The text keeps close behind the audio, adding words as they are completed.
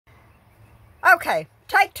Okay,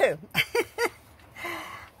 take two.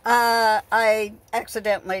 I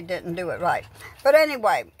accidentally didn't do it right. But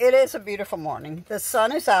anyway, it is a beautiful morning. The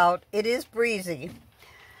sun is out. It is breezy.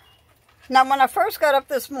 Now, when I first got up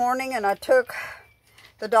this morning and I took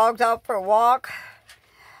the dogs out for a walk,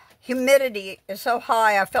 humidity is so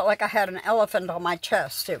high, I felt like I had an elephant on my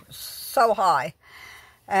chest. It was so high.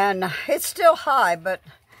 And it's still high, but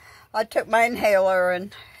I took my inhaler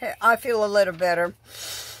and I feel a little better.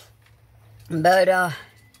 But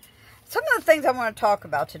some of the things I want to talk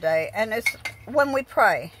about today, and it's when we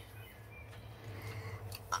pray.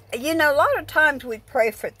 You know, a lot of times we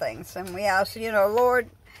pray for things and we ask, you know, Lord,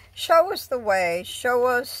 show us the way, show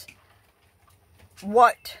us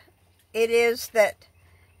what it is that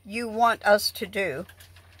you want us to do,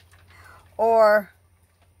 or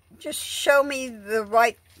just show me the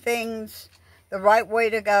right things, the right way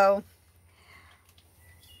to go.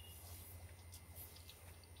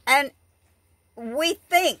 And we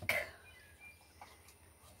think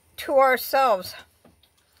to ourselves,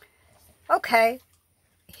 okay,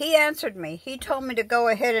 he answered me. He told me to go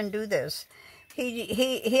ahead and do this.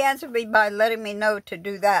 He answered me by letting me know to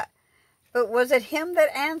do that. But was it him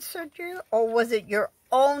that answered you, or was it your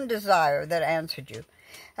own desire that answered you?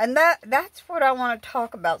 And that's what I want to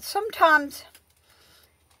talk about. Sometimes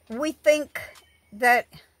we think that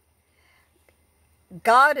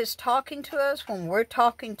God is talking to us when we're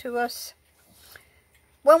talking to us.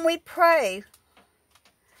 When we pray,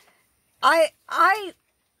 I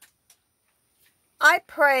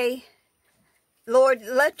pray, Lord,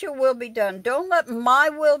 let your will be done. Don't let my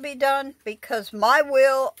will be done, because my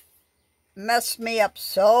will messed me up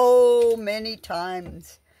so many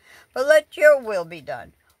times. But let your will be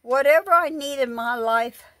done. Whatever I need in my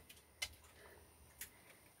life,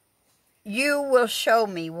 you will show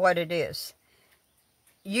me what it is.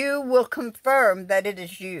 You will confirm that it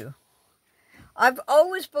is you. I've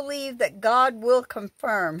always believed that God will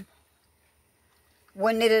confirm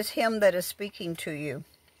when it is him that is speaking to you.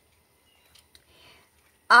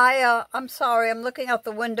 I'm sorry, I'm looking out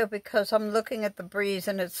the window because I'm looking at the breeze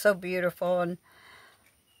and it's so beautiful, and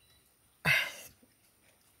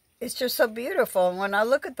it's just so beautiful. And when I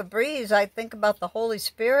look at the breeze, I think about the Holy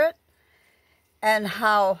Spirit and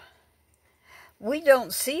how we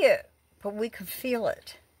don't see it, but we can feel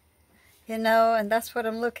it, you know, and that's what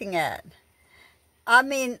I'm looking at. I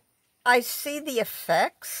mean, I see the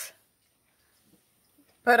effects,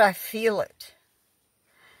 but I feel it.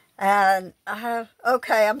 And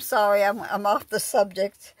okay, I'm sorry, I'm off the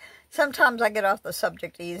subject. Sometimes I get off the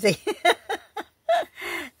subject easy.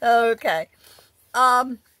 Okay.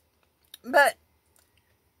 But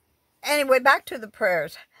anyway, back to the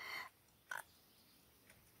prayers.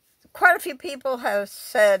 Quite a few people have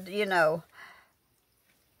said, you know,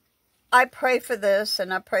 I pray for this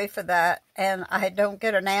and I pray for that, and I don't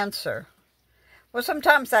get an answer. Well,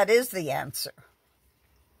 sometimes that is the answer.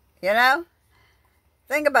 You know?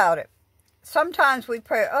 Think about it. Sometimes we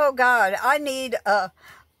pray, oh God, I need a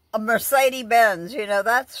Mercedes-Benz. You know,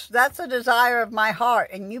 that's a desire of my heart.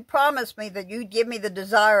 And you promised me that you'd give me the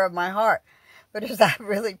desire of my heart. But is that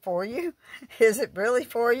really for you? Is it really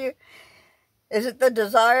for you? Is it the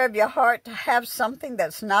desire of your heart to have something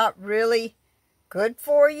that's not really good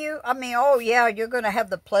for you? I mean, oh yeah, you're going to have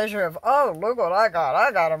the pleasure of, oh, look what I got.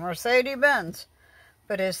 I got a Mercedes-Benz.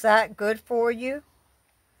 But is that good for you?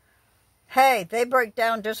 Hey, they break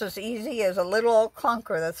down just as easy as a little old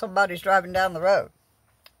clunker that somebody's driving down the road.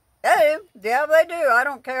 They do. Yeah, they do. I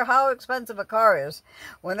don't care how expensive a car is.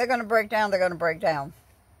 When they're going to break down, they're going to break down.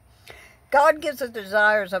 God gives the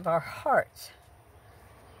desires of our hearts.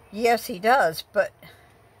 Yes, he does, but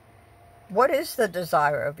what is the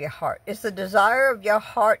desire of your heart? Is the desire of your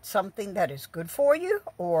heart something that is good for you,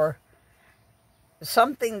 or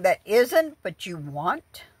something that isn't, but you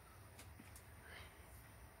want?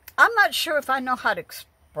 I'm not sure if I know how to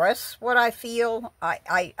express what I feel.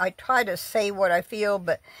 I try to say what I feel,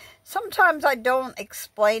 but sometimes I don't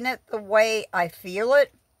explain it the way I feel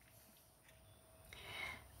it.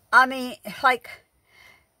 I mean, like,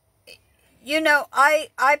 you know, I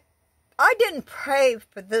didn't pray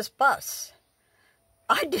for this bus.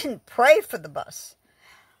 I didn't pray for the bus.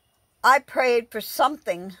 I prayed for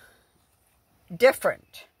something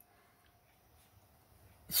different.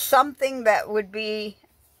 Something that would be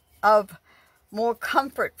of more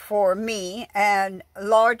comfort for me and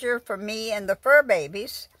larger for me and the fur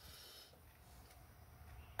babies.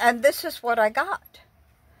 And this is what I got.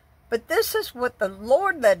 But this is what the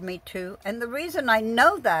Lord led me to. And the reason I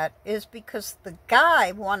know that is because the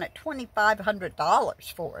guy wanted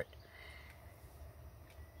 $2,500 for it.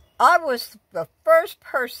 I was the first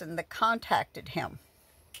person that contacted him.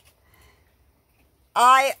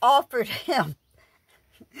 I offered him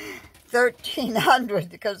 $1,300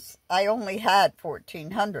 because I only had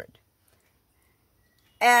 $1,400.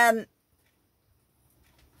 And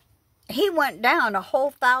he went down a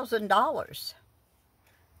whole $1,000.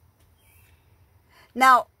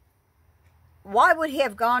 Now, why would he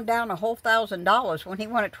have gone down a whole $1,000 when he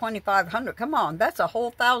wanted $2,500? Come on, that's a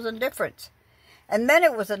whole $1,000 difference. And then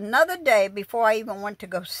it was another day before I even went to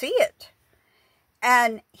go see it.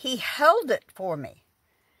 And he held it for me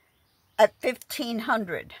at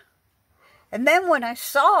 $1,500. And then when I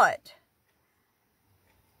saw it,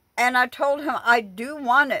 and I told him I do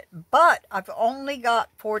want it, but I've only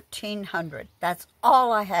got $1,400. That's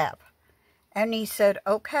all I have. And he said,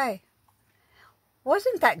 okay.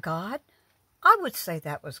 Wasn't that God? I would say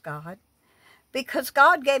that was God. Because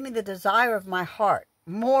God gave me the desire of my heart.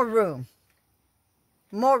 More room.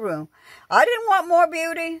 More room. I didn't want more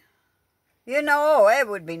beauty. You know, it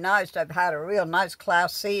would be nice to have had a real nice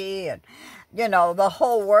Class C and, you know, the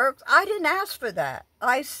whole works. I didn't ask for that.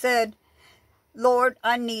 I said, Lord,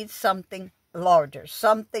 I need something larger,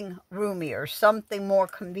 something roomier, something more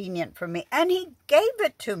convenient for me. And he gave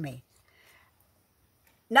it to me.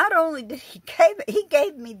 Not only did he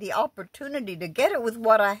gave me the opportunity to get it with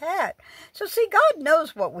what I had. So see, God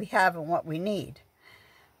knows what we have and what we need.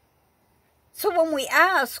 So when we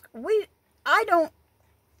ask,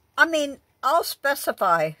 I'll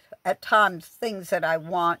specify at times things that I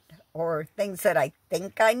want or things that I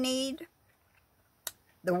think I need.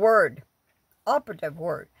 The word, operative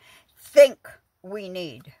word, think we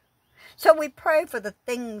need. So we pray for the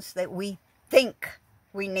things that we think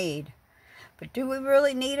we need. But do we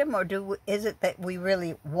really need them, or is it that we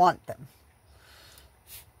really want them?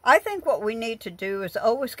 I think what we need to do is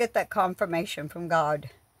always get that confirmation from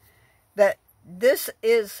God that this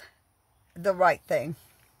is the right thing.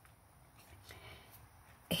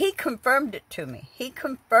 He confirmed it to me. He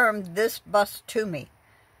confirmed this bus to me.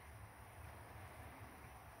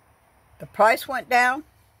 The price went down.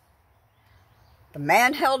 The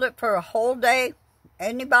man held it for a whole day.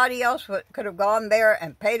 Anybody else could have gone there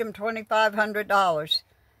and paid him $2,500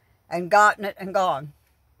 and gotten it and gone.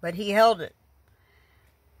 But he held it.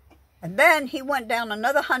 And then he went down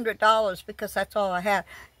another $100 because that's all I had.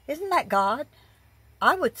 Isn't that God?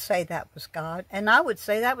 I would say that was God. And I would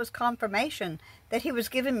say that was confirmation that he was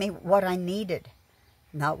giving me what I needed.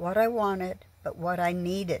 Not what I wanted, but what I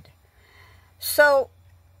needed. So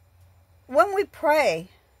when we pray,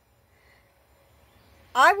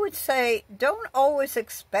 I would say don't always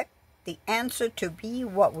expect the answer to be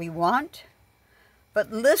what we want,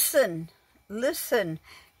 but listen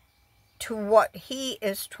to what he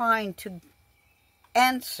is trying to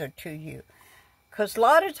answer to you. Because a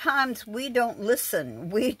lot of times we don't listen.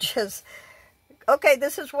 We just, okay,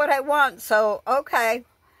 this is what I want, so okay.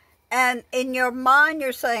 And in your mind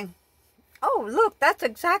you're saying, oh, look, that's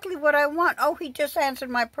exactly what I want. Oh, he just answered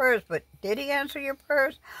my prayers. But did he answer your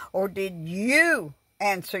prayers? Or did you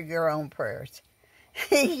answer your own prayers?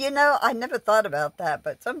 You know, I never thought about that,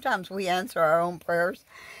 but sometimes we answer our own prayers.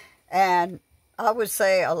 And I would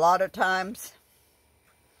say a lot of times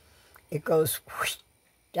it goes whoosh,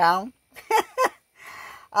 down.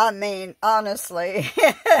 I mean, honestly,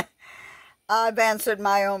 I've answered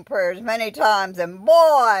my own prayers many times, and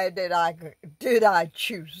boy, did I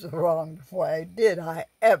choose the wrong way. Did I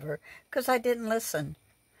ever? Because I didn't listen.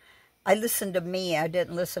 I listened to me. I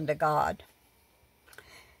didn't listen to God.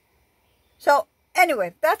 So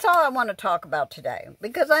anyway, that's all I want to talk about today.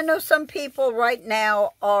 Because I know some people right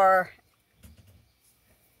now are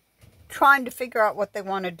trying to figure out what they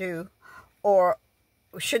want to do. Or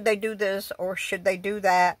should they do this? Or should they do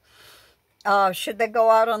that? Should they go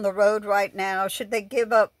out on the road right now? Should they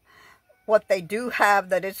give up what they do have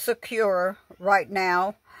that is secure right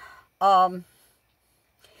now? You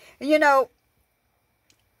know,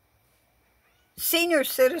 senior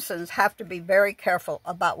citizens have to be very careful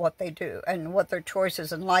about what they do and what their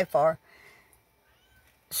choices in life are.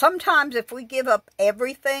 Sometimes if we give up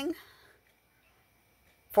everything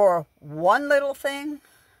for one little thing,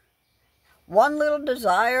 one little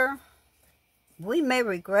desire, we may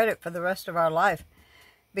regret it for the rest of our life,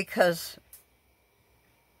 because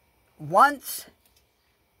once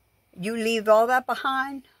you leave all that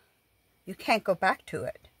behind, you can't go back to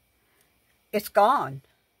it. It's gone.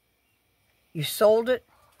 You sold it.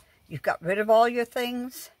 You've got rid of all your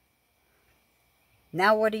things.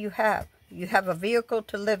 Now what do you have? You have a vehicle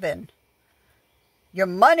to live in. Your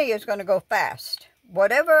money is going to go fast.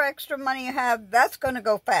 Whatever extra money you have, that's going to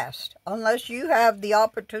go fast. Unless you have the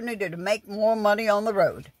opportunity to make more money on the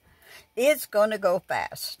road. It's going to go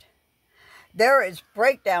fast. There is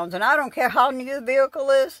breakdowns, and I don't care how new the vehicle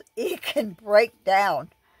is, it can break down.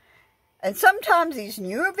 And sometimes these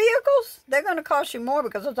newer vehicles, they're going to cost you more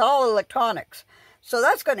because it's all electronics. So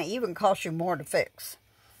that's going to even cost you more to fix.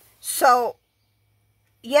 So,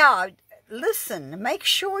 yeah, listen, make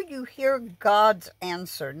sure you hear God's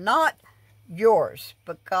answer, not yours,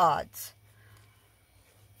 but God's.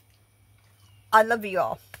 I love you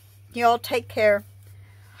all. You all take care.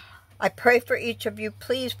 I pray for each of you.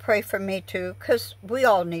 Please pray for me too, because we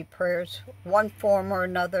all need prayers, one form or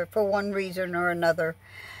another, for one reason or another.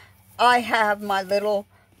 I have my little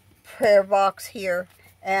prayer box here,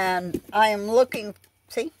 and I am looking,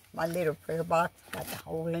 see, my little prayer box, got the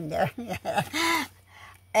hole in there.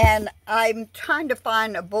 And I'm trying to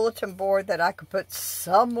find a bulletin board that I could put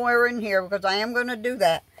somewhere in here, because I am going to do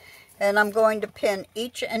that. And I'm going to pin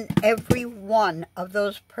each and every one of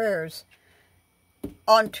those prayers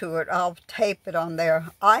onto it. I'll tape it on there.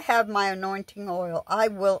 I have my anointing oil. I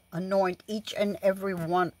will anoint each and every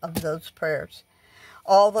one of those prayers.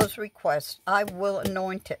 All those requests, I will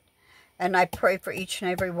anoint it. And I pray for each and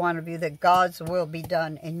every one of you that God's will be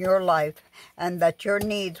done in your life and that your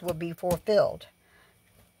needs will be fulfilled.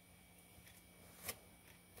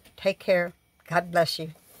 Take care. God bless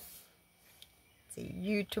you. See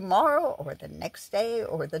you tomorrow or the next day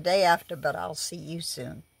or the day after, but I'll see you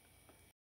soon.